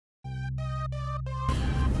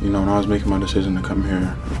You know, when I was making my decision to come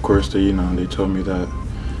here, of course, they told me that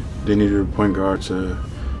they needed a point guard to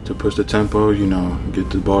push the tempo, you know, get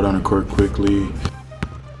the ball down the court quickly.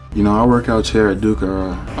 You know, our workouts here at Duke are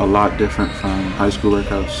a lot different from high school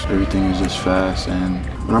workouts. Everything is just fast, and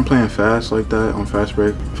when I'm playing fast like that on fast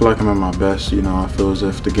break, I feel like I'm at my best. You know, I feel as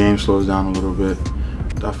if the game slows down a little bit.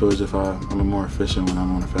 I feel as if I'm more efficient when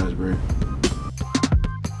I'm on a fast break.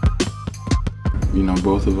 You know,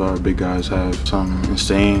 both of our big guys have some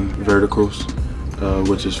insane verticals,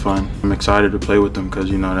 which is fun. I'm excited to play with them because,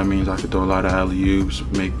 you know, that means I can throw a lot of alley-oops,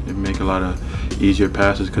 make a lot of easier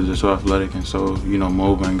passes because they're so athletic and so, you know,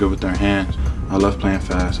 mobile and good with their hands. I love playing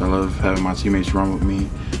fast. I love having my teammates run with me,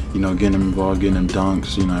 you know, getting them involved, getting them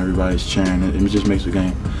dunks, you know, everybody's cheering. It just makes the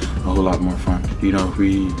game a whole lot more fun. You know, if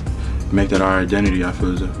we make that our identity, I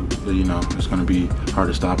feel as if, you know, it's going to be hard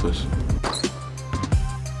to stop us.